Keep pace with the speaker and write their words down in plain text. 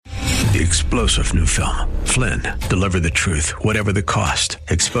The explosive new film, Flynn, deliver the truth, whatever the cost.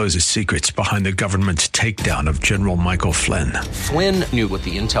 Exposes secrets behind the government's takedown of General Michael Flynn. Flynn knew what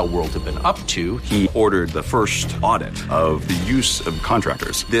the intel world had been up to. He ordered the first audit of the use of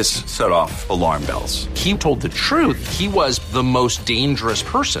contractors. This set off alarm bells. He told the truth. He was the most dangerous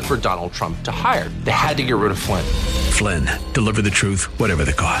person for Donald Trump to hire. They had to get rid of Flynn. Flynn, deliver the truth, whatever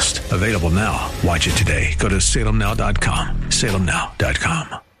the cost. Available now. Watch it today. Go to salemnow.com.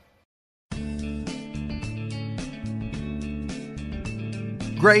 salemnow.com.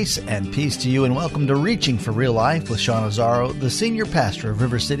 Grace and peace to you, and welcome to Reaching for Real Life with Sean Azzaro, the senior pastor of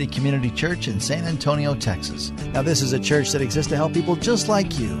River City Community Church in San Antonio, Texas. Now, this is a church that exists to help people just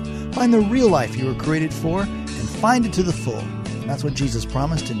like you find the real life you were created for and find it to the full. And that's what Jesus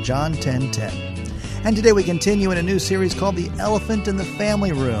promised in John 10:10. And today we continue in a new series called The Elephant in the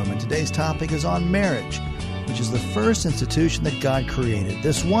Family Room, and today's topic is on marriage, which is the first institution that God created.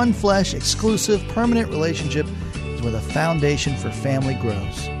 This one flesh, exclusive, permanent relationship where the foundation for family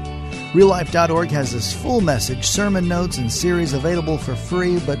grows. RealLife.org has this full message, sermon notes, and series available for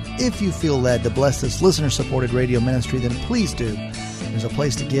free, but if you feel led to bless this listener-supported radio ministry, then please do. There's a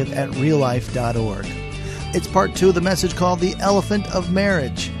place to give at RealLife.org. It's part 2 of the message called The Elephant of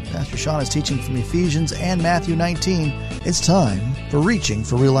Marriage. Pastor Sean is teaching from Ephesians and Matthew 19. It's time for Reaching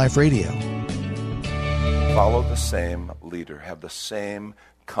for Real Life Radio. Follow the same leader. Have the same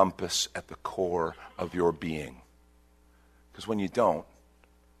compass at the core of your being. Because when you don't,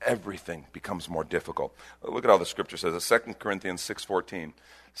 everything becomes more difficult. Look at how the scripture says. 2 Corinthians 6:14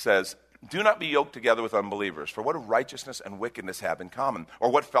 says, "Do not be yoked together with unbelievers, for what do righteousness and wickedness have in common?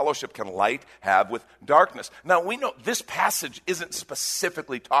 Or what fellowship can light have with darkness?" Now, we know this passage isn't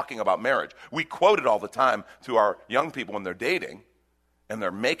specifically talking about marriage. We quote it all the time to our young people when they're dating, and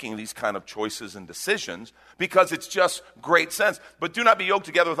they're making these kind of choices and decisions, because it's just great sense. But do not be yoked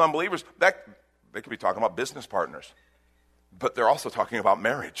together with unbelievers. They could be talking about business partners. But they're also talking about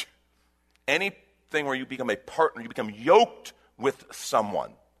marriage. Anything where you become a partner, you become yoked with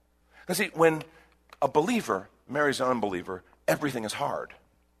someone. Because see, when a believer marries an unbeliever, everything is hard.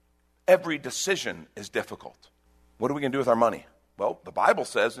 Every decision is difficult. What are we going to do with our money? Well, the Bible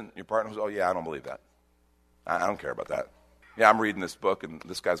says, and your partner goes, "Oh yeah, I don't believe that. I don't care about that. Yeah, I'm reading this book, and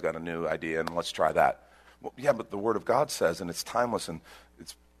this guy's got a new idea, and let's try that." Well, yeah, but the Word of God says, and it's timeless, and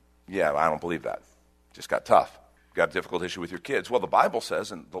I don't believe that. It just got tough. Got a difficult issue with your kids. Well, the Bible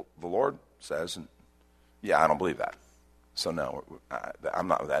says, and the Lord says, and I don't believe that. So no, I'm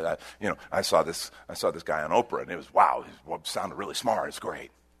not that. I saw this guy on Oprah, and it was wow. He sounded really smart. It's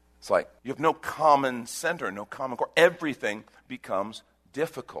great. It's like you have no common center, no common core. Everything becomes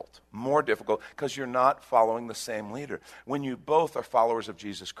difficult, more difficult, because you're not following the same leader. When you both are followers of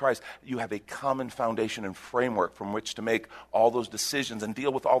Jesus Christ, you have a common foundation and framework from which to make all those decisions and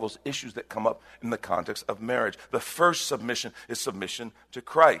deal with all those issues that come up in the context of marriage. The first submission is submission to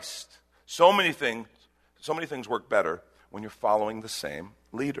Christ. So many things work better when you're following the same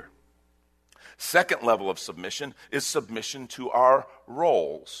leader. Second level of submission is submission to our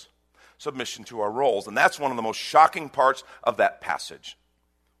roles. Submission to our roles. And that's one of the most shocking parts of that passage.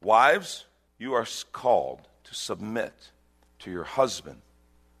 Wives, you are called to submit to your husband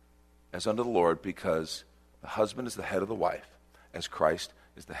as unto the Lord, because the husband is the head of the wife, as Christ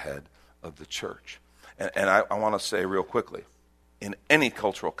is the head of the church. And I want to say real quickly, in any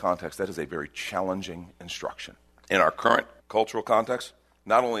cultural context, that is a very challenging instruction. In our current cultural context,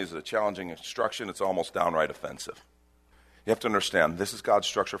 not only is it a challenging instruction, it's almost downright offensive. You have to understand, this is God's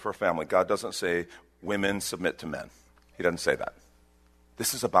structure for a family. God doesn't say women submit to men. He doesn't say that.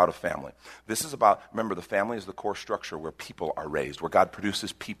 This is about a family. This is about, remember, the family is the core structure where people are raised, where God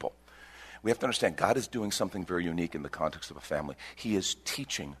produces people. We have to understand, God is doing something very unique in the context of a family. He is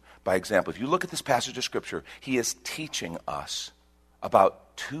teaching by example. If you look at this passage of Scripture, He is teaching us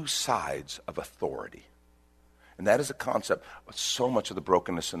about two sides of authority. And that is a concept. So much of the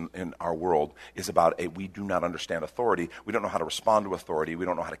brokenness in our world is about we do not understand authority. We don't know how to respond to authority. We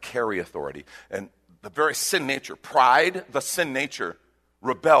don't know how to carry authority. And the very sin nature, pride, the sin nature,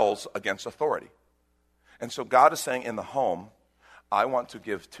 rebels against authority. And so God is saying in the home, I want to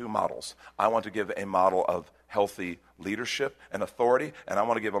give two models. I want to give a model of healthy leadership and authority, and I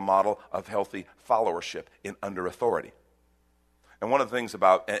want to give a model of healthy followership under authority. And one of the things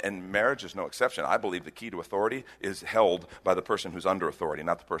about, and marriage is no exception, I believe the key to authority is held by the person who's under authority,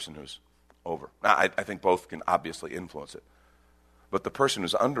 not the person who's over. Now, I think both can obviously influence it. But the person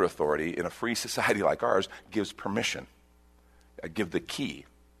who's under authority in a free society like ours gives permission. Give the key.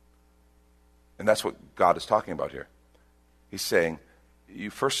 And that's what God is talking about here. He's saying,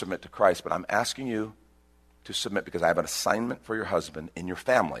 you first submit to Christ, but I'm asking you to submit because I have an assignment for your husband in your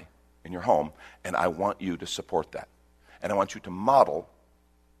family in your home, and I want you to support that. And I want you to model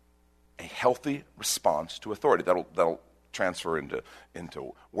a healthy response to authority. That'll transfer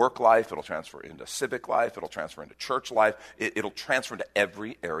into work life, it'll transfer into civic life, it'll transfer into church life, it'll transfer into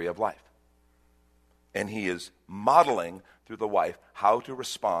every area of life. And he is modeling through the wife how to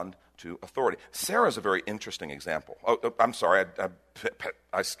respond to authority. Sarah is a very interesting example. I'm sorry,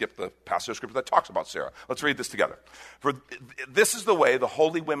 I skipped the passage of scripture that talks about Sarah. Let's read this together. For this is the way the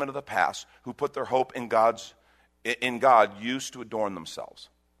holy women of the past who put their hope in God used to adorn themselves.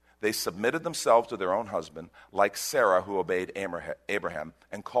 They submitted themselves to their own husband, like Sarah, who obeyed Abraham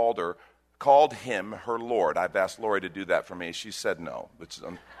and called him her Lord. I've asked Lori to do that for me. She said no. It's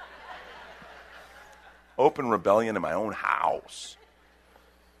open rebellion in my own house.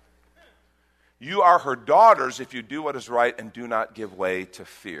 You are her daughters if you do what is right and do not give way to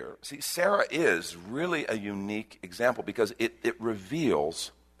fear. See, Sarah is really a unique example because it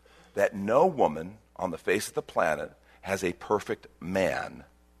reveals that no woman on the face of the planet has a perfect man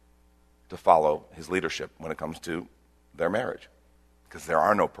to follow his leadership when it comes to their marriage. Because there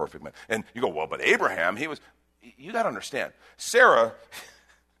are no perfect men. And you go, well, but Abraham, you got to understand. Sarah,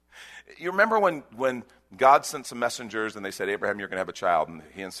 you remember when God sent some messengers and they said, Abraham, you're going to have a child, and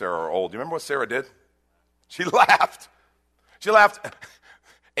he and Sarah are old. Do you remember what Sarah did? She laughed. She laughed.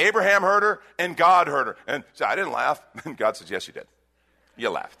 Abraham heard her and God heard her. And she said, I didn't laugh. And God says, yes, you did. You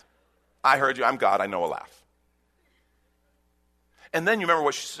laughed. I heard you. I'm God. I know a laugh. And then you remember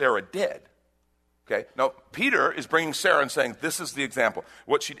what Sarah did. Okay? Now, Peter is bringing Sarah and saying, this is the example.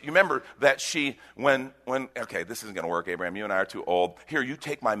 You remember that when okay, this isn't going to work, Abraham. You and I are too old. Here, you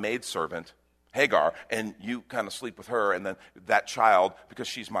take my maidservant, Hagar, and you kind of sleep with her, and then that child, because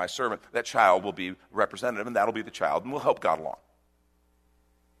she's my servant, that child will be representative, and that'll be the child, and we'll help God along.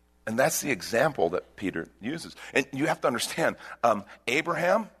 And that's the example that Peter uses. And you have to understand,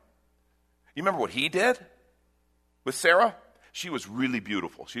 Abraham, you remember what he did with Sarah? She was really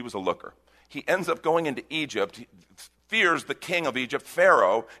beautiful. She was a looker. He ends up going into Egypt. He fears the king of Egypt,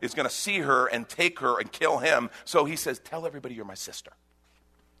 Pharaoh, is going to see her and take her and kill him. So he says, tell everybody you're my sister.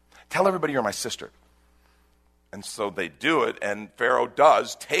 Tell everybody you're my sister. And so they do it, and Pharaoh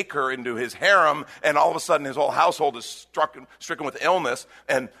does take her into his harem, and all of a sudden his whole household is stricken with illness,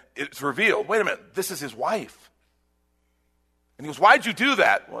 and it's revealed, wait a minute, this is his wife. And he goes, why'd you do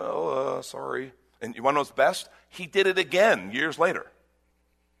that? Well, sorry. And you want to know what's best? He did it again years later.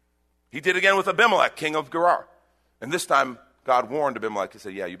 He did it again with Abimelech, king of Gerar. And this time, God warned Abimelech. He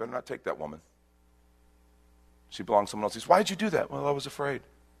said, yeah, you better not take that woman. She belongs to someone else. He says, why'd you do that? Well, I was afraid.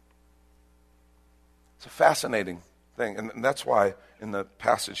 It's a fascinating thing. And that's why in the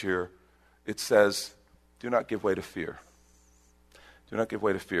passage here, it says, do not give way to fear. Do not give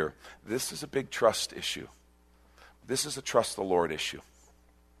way to fear. This is a big trust issue. This is a trust the Lord issue.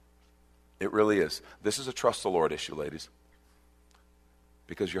 It really is. This is a trust the Lord issue, ladies.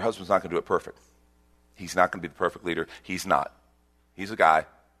 Because your husband's not going to do it perfect. He's not going to be the perfect leader. He's not. He's a guy.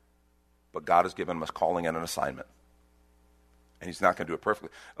 But God has given him a calling and an assignment. And he's not going to do it perfectly.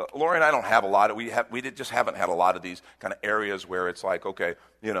 Lori and I don't have a lot of, we just haven't had a lot of these kind of areas where it's like, okay,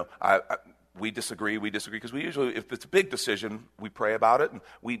 we disagree, because we usually, if it's a big decision, we pray about it, and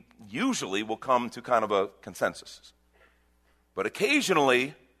we usually will come to kind of a consensus. But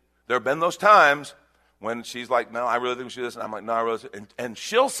occasionally, there have been those times when she's like, no, I really think we should do this, and I'm like, no, I really think, and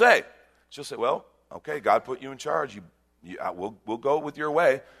she'll say, well, okay, God put you in charge, we'll go with your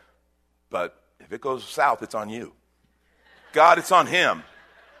way, but if it goes south, it's on you. God, it's on him.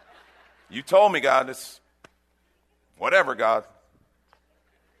 You told me, God, it's whatever, God.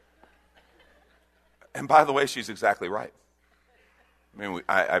 And by the way, she's exactly right. I mean,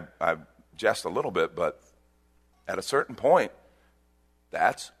 I jest a little bit, but at a certain point,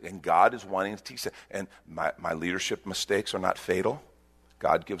 and God is wanting to teach that. And my leadership mistakes are not fatal.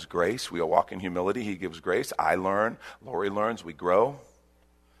 God gives grace. We walk in humility. He gives grace. I learn. Lori learns. We grow.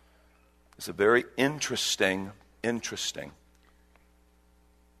 It's a very interesting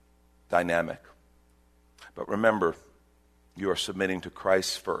dynamic. But remember, you are submitting to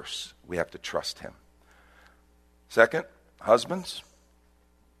Christ first. We have to trust him. Second, husbands,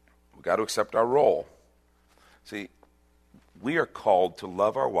 we've got to accept our role. See, we are called to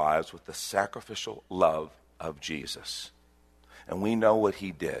love our wives with the sacrificial love of Jesus. And we know what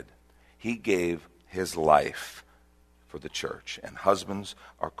he did. He gave his life for the church. And husbands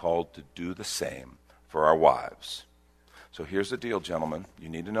are called to do the same for our wives. So here's the deal, gentlemen. You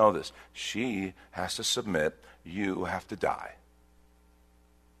need to know this. She has to submit. You have to die.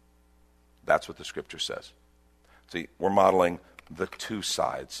 That's what the scripture says. See, we're modeling the two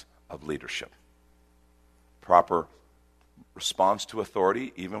sides of leadership. Proper response to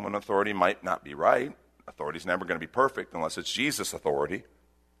authority, even when authority might not be right. Authority's never going to be perfect unless it's Jesus' authority,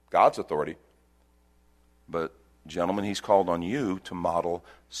 God's authority. But, gentlemen, he's called on you to model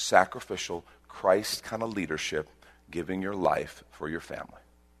sacrificial, Christ kind of leadership, giving your life for your family.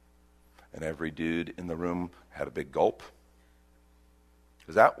 And every dude in the room had a big gulp.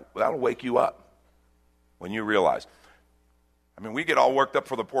 Because that'll wake you up when you realize. I mean, we get all worked up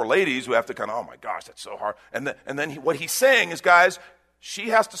for the poor ladies who have to kind of, oh my gosh, that's so hard. And then what he's saying is, guys, she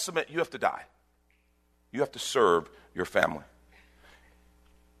has to submit, you have to die. You have to serve your family.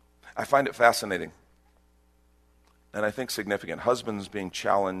 I find it fascinating, and I think significant, husbands being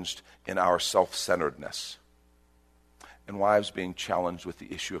challenged in our self-centeredness, and wives being challenged with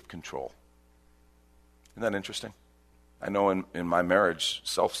the issue of control. Isn't that interesting? I know in my marriage,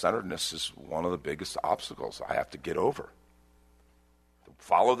 self-centeredness is one of the biggest obstacles I have to get over. To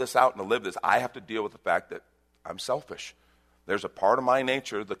follow this out and to live this, I have to deal with the fact that I'm selfish. There's a part of my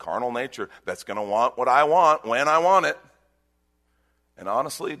nature, the carnal nature, that's going to want what I want when I want it. And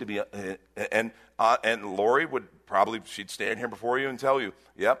honestly, and Lori would probably, she'd stand here before you and tell you,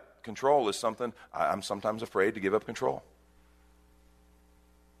 yep, control is something, I'm sometimes afraid to give up control.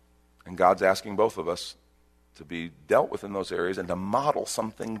 And God's asking both of us to be dealt with in those areas and to model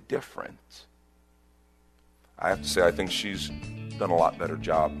something different. I have to say, I think she's done a lot better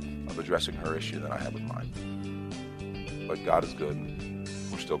job of addressing her issue than I have with mine. But God is good, and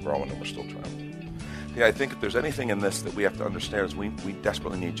we're still growing and we're still trying. Yeah, I think if there's anything in this that we have to understand is we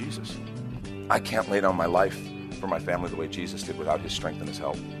desperately need Jesus. I can't lay down my life for my family the way Jesus did without his strength and his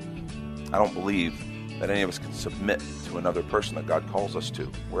help. I don't believe that any of us can submit to another person that God calls us to,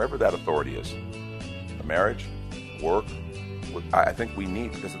 wherever that authority is. A marriage, work. I think we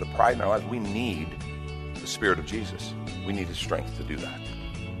need, because of the pride in our lives, we need the Spirit of Jesus. We need his strength to do that.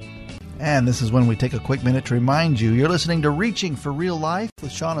 And this is when we take a quick minute to remind you, you're listening to Reaching for Real Life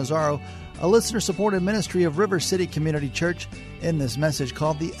with Sean Azzaro, a listener-supported ministry of River City Community Church, in this message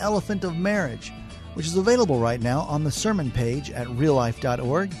called The Elephant of Marriage, which is available right now on the sermon page at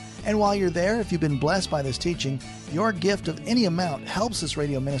reallife.org. And while you're there, if you've been blessed by this teaching, your gift of any amount helps this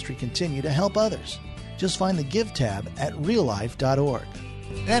radio ministry continue to help others. Just find the Give tab at reallife.org.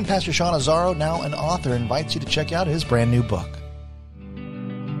 And Pastor Sean Azzaro, now an author, invites you to check out his brand new book.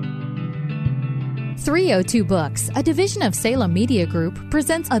 302 Books, a division of Salem Media Group,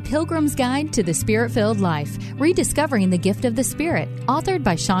 presents A Pilgrim's Guide to the Spirit-Filled Life, Rediscovering the Gift of the Spirit, authored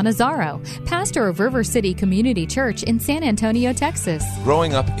by Sean Azzaro, pastor of River City Community Church in San Antonio, Texas.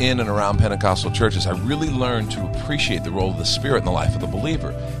 Growing up in and around Pentecostal churches, I really learned to appreciate the role of the Spirit in the life of the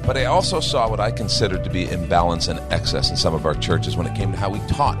believer. But I also saw what I considered to be imbalance and excess in some of our churches when it came to how we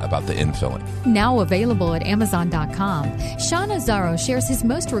taught about the infilling. Now available at Amazon.com, Sean Azzaro shares his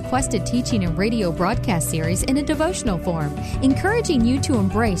most requested teaching and radio broadcast series in a devotional form, encouraging you to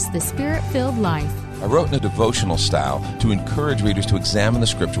embrace the Spirit-filled life. I wrote in a devotional style to encourage readers to examine the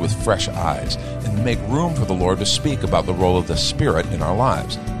Scripture with fresh eyes and make room for the Lord to speak about the role of the Spirit in our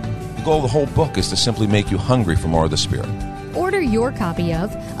lives. The goal of the whole book is to simply make you hungry for more of the Spirit. Order your copy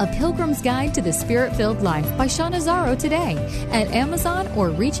of A Pilgrim's Guide to the Spirit-Filled Life by Sean Azzaro today at Amazon or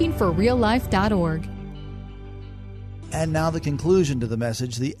reachingforreallife.org. And now the conclusion to the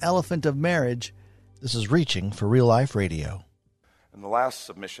message, The Elephant of Marriage. This is Reaching for Real Life Radio. And the last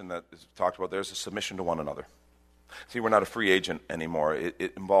submission that is talked about there is a submission to one another. See, we're not a free agent anymore.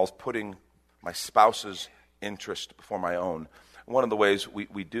 It involves putting my spouse's interest before my own. One of the ways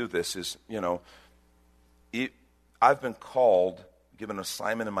we do this is, I've been called, given an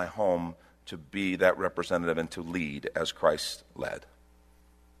assignment in my home to be that representative and to lead as Christ led.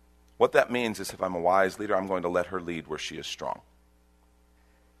 What that means is if I'm a wise leader, I'm going to let her lead where she is strong.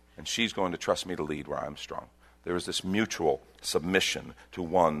 And she's going to trust me to lead where I'm strong. There is this mutual submission to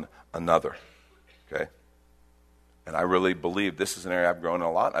one another. Okay? And I really believe this is an area I've grown in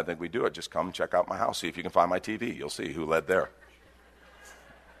a lot. I think we do it. Just come check out my house. See if you can find my TV. You'll see who led there.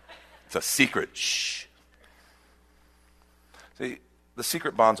 It's a secret. Shh. See, the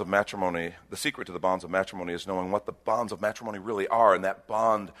secret to the bonds of matrimony is knowing what the bonds of matrimony really are, and that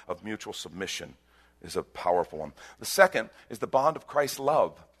bond of mutual submission is a powerful one. The second is the bond of Christ's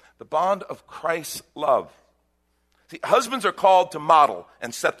love. The bond of Christ's love. See, husbands are called to model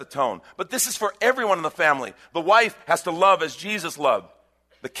and set the tone, but this is for everyone in the family. The wife has to love as Jesus loved.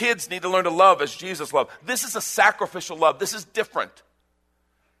 The kids need to learn to love as Jesus loved. This is a sacrificial love. This is different.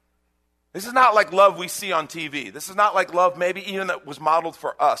 This is not like love we see on TV. This is not like love maybe even that was modeled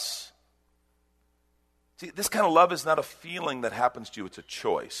for us. See, this kind of love is not a feeling that happens to you. It's a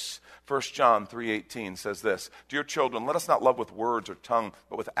choice. 1 John 3:18 says this, "Dear children, let us not love with words or tongue,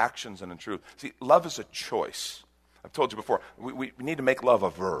 but with actions and in truth." See, love is a choice. I've told you before, we need to make love a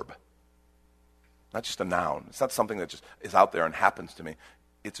verb, not just a noun. It's not something that just is out there and happens to me.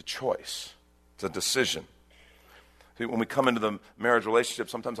 It's a choice. It's a decision. See, when we come into the marriage relationship,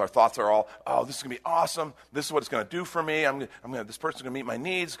 sometimes our thoughts are all, oh, this is going to be awesome. This is what it's going to do for me. This person's going to meet my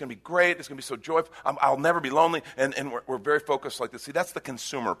needs. It's going to be great. It's going to be so joyful. I'll never be lonely. And we're very focused like this. See, that's the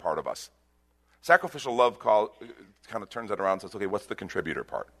consumer part of us. Sacrificial love kind of turns that around and says, okay, what's the contributor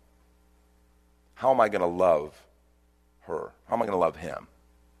part? How am I going to love her? How am I going to love him?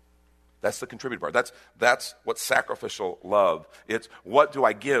 That's the contributor part. That's what sacrificial love. It's what do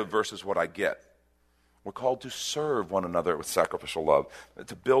I give versus what I get. We're called to serve one another with sacrificial love,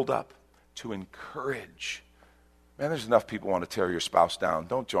 to build up, to encourage. Man, there's enough people want to tear your spouse down.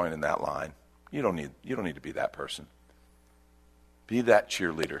 Don't join in that line. You don't need to be that person. Be that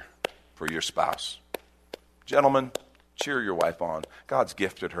cheerleader for your spouse. Gentlemen, cheer your wife on. God's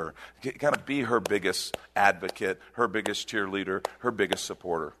gifted her. Kind of be her biggest advocate, her biggest cheerleader, her biggest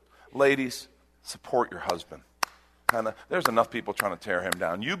supporter. Ladies, support your husband. There's enough people trying to tear him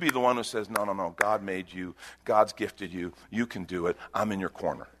down. You be the one who says, no, God made you. God's gifted you. You can do it. I'm in your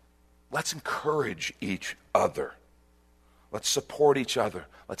corner. Let's encourage each other. Let's support each other.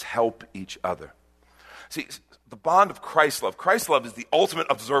 Let's help each other. See, the bond of Christ's love is the ultimate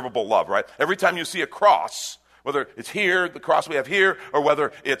observable love, right? Every time you see a cross, whether it's here, the cross we have here, or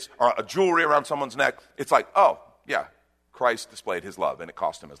whether it's a jewelry around someone's neck, it's like, oh, yeah, Christ displayed his love, and it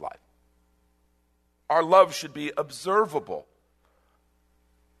cost him his life. Our love should be observable.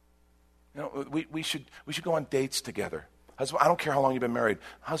 You know, we should go on dates together. Husband, I don't care how long you've been married.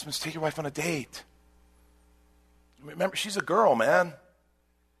 Husbands, take your wife on a date. Remember, she's a girl, man.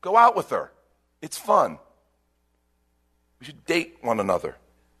 Go out with her. It's fun. We should date one another.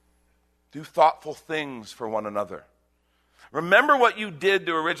 Do thoughtful things for one another. Remember what you did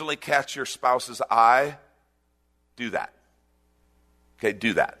to originally catch your spouse's eye? Do that. Okay,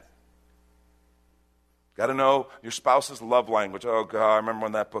 do that. Got to know your spouse's love language. Oh, God, I remember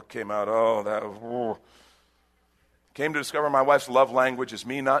when that book came out. Came to discover my wife's love language is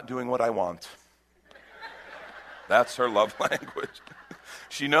me not doing what I want. That's her love language.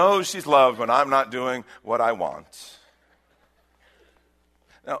 She knows she's loved when I'm not doing what I want.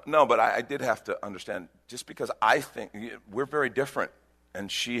 No, but I did have to understand, just because I think we're very different,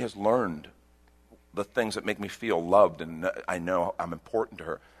 and she has learned the things that make me feel loved, and I know I'm important to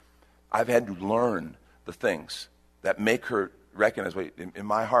her. I've had to learn the things that make her recognize, wait, in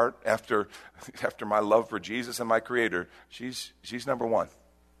my heart, after my love for Jesus and my Creator, she's number one.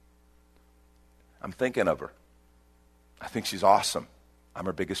 I'm thinking of her. I think she's awesome. I'm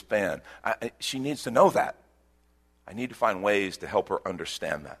her biggest fan. She needs to know that. I need to find ways to help her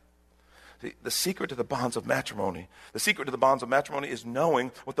understand that. The secret to the bonds of matrimony is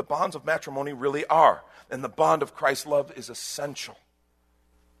knowing what the bonds of matrimony really are. And the bond of Christ's love is essential.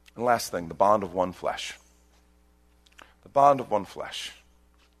 And last thing, the bond of one flesh. The bond of one flesh.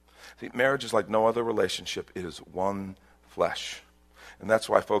 See, marriage is like no other relationship. It is one flesh. And that's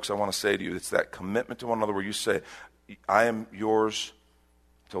why, folks, I want to say to you, it's that commitment to one another where you say, I am yours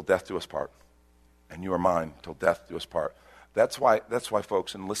till death do us part. And you are mine till death do us part. That's why,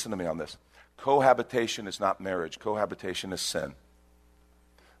 folks, and listen to me on this. Cohabitation is not marriage. Cohabitation is sin.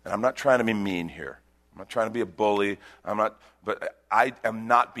 And I'm not trying to be mean here. I'm not trying to be a bully. But I am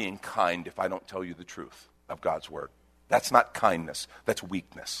not being kind if I don't tell you the truth of God's word. That's not kindness. That's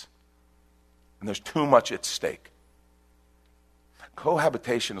weakness. And there's too much at stake.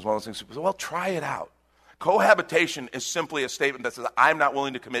 Cohabitation is one of those things people say, well, try it out. Cohabitation is simply a statement that says, I'm not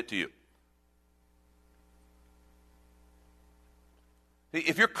willing to commit to you.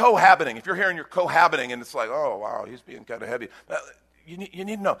 If you're cohabiting, if you're hearing you're cohabiting and it's like, oh, wow, he's being kind of heavy, you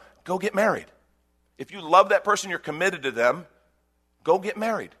need to know, go get married. If you love that person, you're committed to them, go get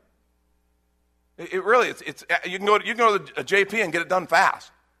married. It really, you can go to a JP and get it done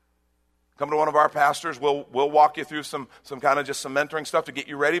fast. Come to one of our pastors, we'll walk you through some kind of just some mentoring stuff to get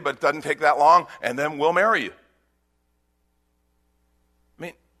you ready, but it doesn't take that long, and then we'll marry you. I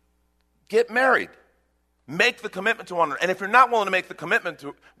mean, get married. Make the commitment to one another. And if you're not willing to make the commitment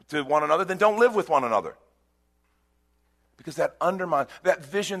to one another, then don't live with one another. Because that undermines, that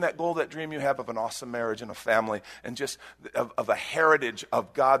vision, that goal, that dream you have of an awesome marriage and a family and just of a heritage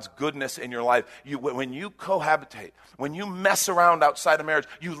of God's goodness in your life, when you cohabitate, when you mess around outside of marriage,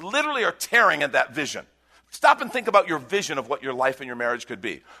 you literally are tearing at that vision. Stop and think about your vision of what your life and your marriage could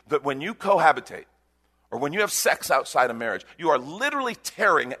be. That when you cohabitate or when you have sex outside of marriage, you are literally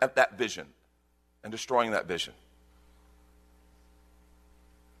tearing at that vision and destroying that vision.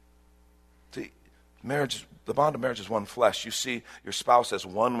 See, marriage, the bond of marriage is one flesh. You see your spouse as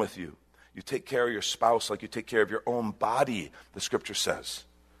one with you. You take care of your spouse like you take care of your own body, the scripture says.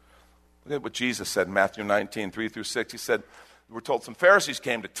 Look at what Jesus said in Matthew 19, 3 through 6. He said, we're told some Pharisees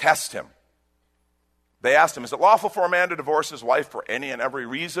came to test him. They asked him, is it lawful for a man to divorce his wife for any and every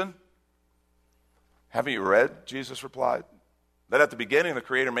reason? Haven't you read? Jesus replied. That at the beginning the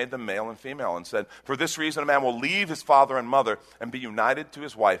Creator made them male and female and said, for this reason a man will leave his father and mother and be united to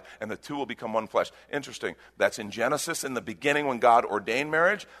his wife, and the two will become one flesh. Interesting. That's in Genesis in the beginning when God ordained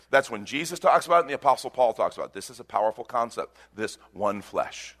marriage. That's when Jesus talks about it and the Apostle Paul talks about it. This is a powerful concept, this one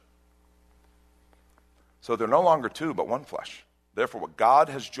flesh. So they're no longer two, but one flesh. Therefore, what God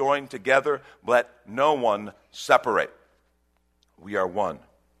has joined together, let no one separate. We are one.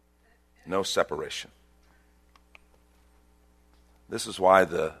 No separation. This is why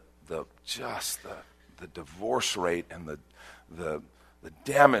the divorce rate and the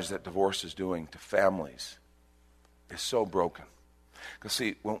damage that divorce is doing to families is so broken. Because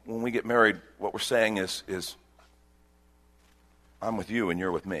see, when we get married, what we're saying is I'm with you and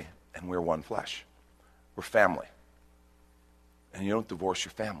you're with me, and we're one flesh. We're family. And you don't divorce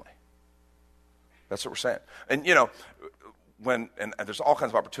your family. That's what we're saying. And you know, and there's all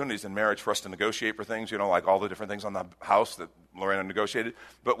kinds of opportunities in marriage for us to negotiate for things, you know, like all the different things on the house that Lorena negotiated.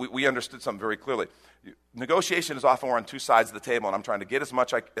 But we understood something very clearly. Negotiation is often we're on two sides of the table, and I'm trying to get as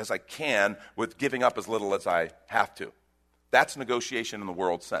much as I can with giving up as little as I have to. That's negotiation in the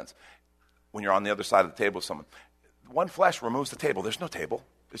world sense. When you're on the other side of the table with someone. One flesh removes the table. There's no table.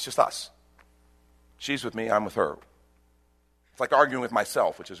 It's just us. She's with me, I'm with her. It's like arguing with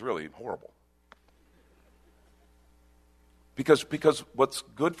myself, which is really horrible. Because what's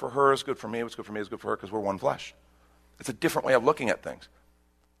good for her is good for me, what's good for me is good for her, because we're one flesh. It's a different way of looking at things.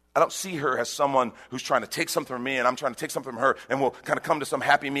 I don't see her as someone who's trying to take something from me and I'm trying to take something from her and we'll kind of come to some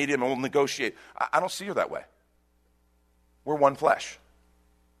happy medium and we'll negotiate. I don't see her that way. We're one flesh.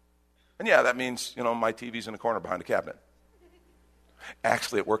 And yeah, that means, you know, my TV's in the corner behind the cabinet.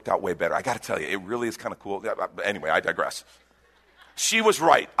 Actually, it worked out way better. I got to tell you, it really is kind of cool. Anyway, I digress. She was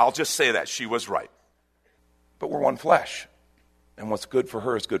right. I'll just say that. She was right. But we're one flesh. And what's good for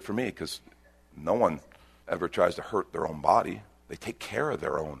her is good for me, because no one ever tries to hurt their own body. They take care of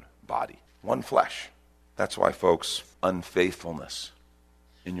their own body. One flesh. That's why, folks, unfaithfulness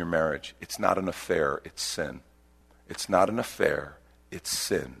in your marriage, it's not an affair, it's sin. It's not an affair, it's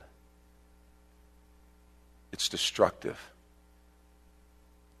sin. It's destructive.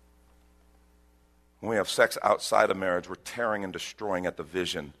 When we have sex outside of marriage, we're tearing and destroying at the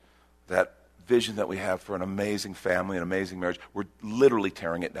vision that we have for an amazing family, an amazing marriage. We're literally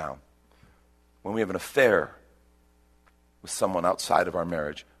tearing it down. When we have an affair with someone outside of our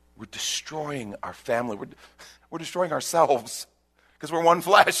marriage, we're destroying our family. We're destroying ourselves because we're one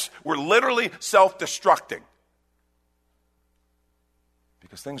flesh. We're literally self-destructing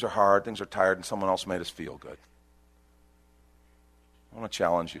because things are hard, things are tired, and someone else made us feel good. I want to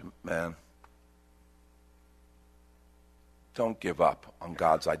challenge you, man. Don't give up on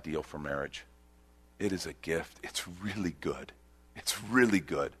God's ideal for marriage. It is a gift. It's really good. It's really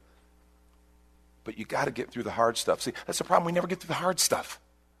good. But you got to get through the hard stuff. See, that's the problem. We never get through the hard stuff.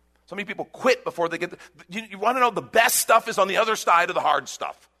 So many people quit before they get... You want to know the best stuff is on the other side of the hard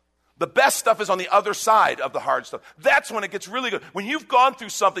stuff. The best stuff is on the other side of the hard stuff. That's when it gets really good. When you've gone through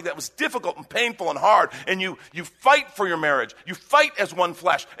something that was difficult and painful and hard, and you fight for your marriage, you fight as one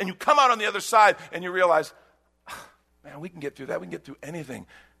flesh, and you come out on the other side, and you realize, man, we can get through that. We can get through anything.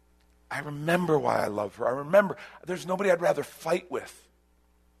 I remember why I love her. I remember there's nobody I'd rather fight with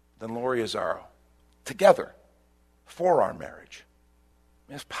than Lori Azzaro. Together for our marriage.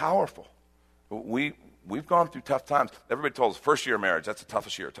 I mean, it's powerful. We've gone through tough times. Everybody told us first year of marriage, that's the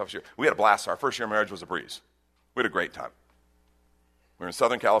toughest year. We had a blast. Our first year of marriage was a breeze. We had a great time. We were in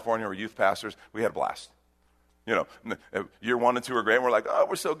Southern California. We're youth pastors. We had a blast. You know, year 1 and 2 were great. And we're like, oh,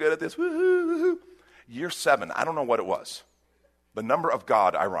 we're so good at this. Woo-hoo, woo-hoo. Year 7, I don't know what it was. The number of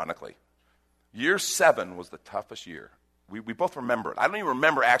God, ironically. Year 7 was the toughest year. We both remember it. I don't even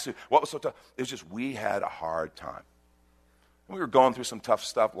remember actually what was so tough. It was just we had a hard time. We were going through some tough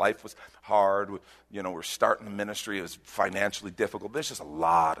stuff. Life was hard. You know, we're starting the ministry. It was financially difficult. There's just a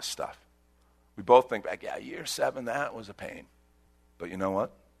lot of stuff. We both think back, yeah, year 7, that was a pain. But you know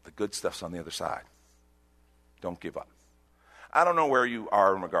what? The good stuff's on the other side. Don't give up. I don't know where you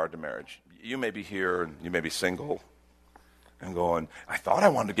are in regard to marriage. You may be here and you may be single and going, I thought I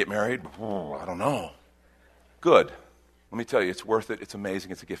wanted to get married, but I don't know. Good. Let me tell you, it's worth it. It's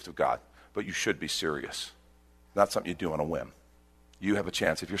amazing. It's a gift of God. But you should be serious. Not something you do on a whim. You have a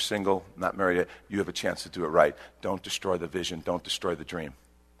chance. If you're single, not married yet, you have a chance to do it right. Don't destroy the vision. Don't destroy the dream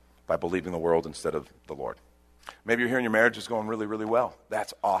by believing the world instead of the Lord. Maybe you're here and your marriage is going really, really well.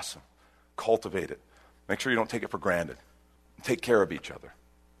 That's awesome. Cultivate it. Make sure you don't take it for granted. Take care of each other.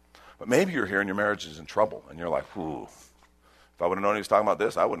 But maybe you're here and your marriage is in trouble, and you're like, ooh, if I would have known he was talking about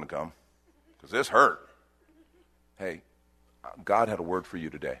this, I wouldn't have come, because this hurt. Hey, God had a word for you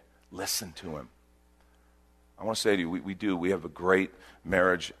today. Listen to him. I want to say to you, we have a great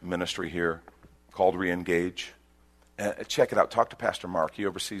marriage ministry here called Reengage. Check it out. Talk to Pastor Mark. He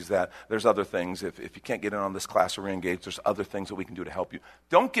oversees that. There's other things. If you can't get in on this class of Reengage, there's other things that we can do to help you.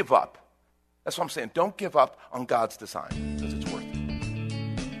 Don't give up. That's what I'm saying. Don't give up on God's design, because it's worth it.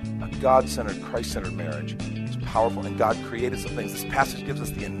 A God-centered, Christ-centered marriage is powerful, and God created some things. This passage gives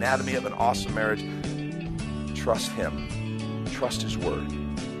us the anatomy of an awesome marriage. Trust him. Trust his word.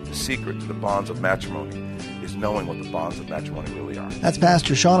 The secret to the bonds of matrimony is knowing what the bonds of matrimony really are. That's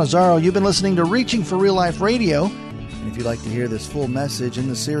Pastor Sean Azzaro. You've been listening to Reaching for Real Life Radio. And if you'd like to hear this full message in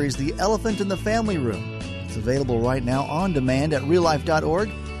the series, The Elephant in the Family Room, it's available right now on demand at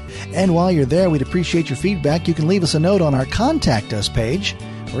reallife.org. And while you're there, we'd appreciate your feedback. You can leave us a note on our Contact Us page.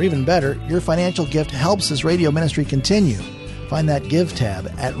 Or even better, your financial gift helps this radio ministry continue. Find that Give tab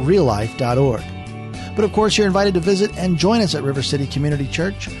at reallife.org. But of course, you're invited to visit and join us at River City Community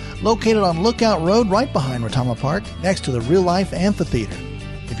Church, located on Lookout Road right behind Retama Park, next to the Real Life Amphitheater.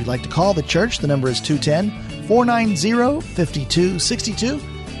 If you'd like to call the church, the number is 210-490-5262.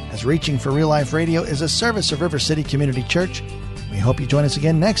 As Reaching for Real Life Radio is a service of River City Community Church. We hope you join us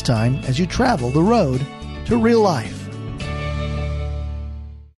again next time as you travel the road to real life.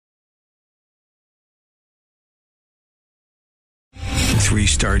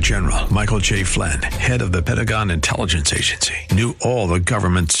 Three-star General Michael J. Flynn, head of the Pentagon Intelligence Agency, knew all the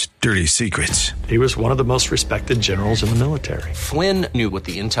government's dirty secrets. He was one of the most respected generals in the military. Flynn knew what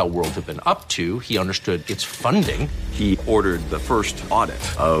the intel world had been up to. He understood its funding. He ordered the first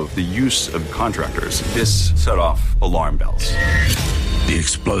audit of the use of contractors. This set off alarm bells. The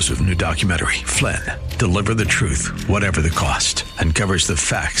explosive new documentary, Flynn, Deliver the Truth, Whatever the Cost, uncovers the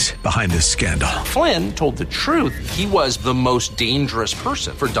facts behind this scandal. Flynn told the truth. He was the most dangerous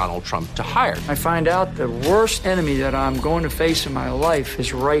person for Donald Trump to hire. I find out the worst enemy that I'm going to face in my life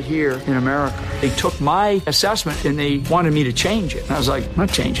is right here in America. They took my assessment and they wanted me to change it. And I was like, I'm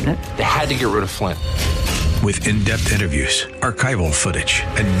not changing it. They had to get rid of Flynn. With in-depth interviews, archival footage,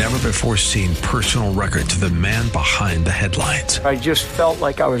 and never-before-seen personal records of the man behind the headlines. I just felt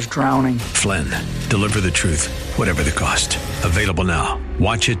like I was drowning. Flynn, Deliver the Truth, Whatever the Cost. Available now.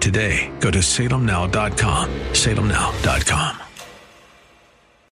 Watch it today. Go to salemnow.com. salemnow.com.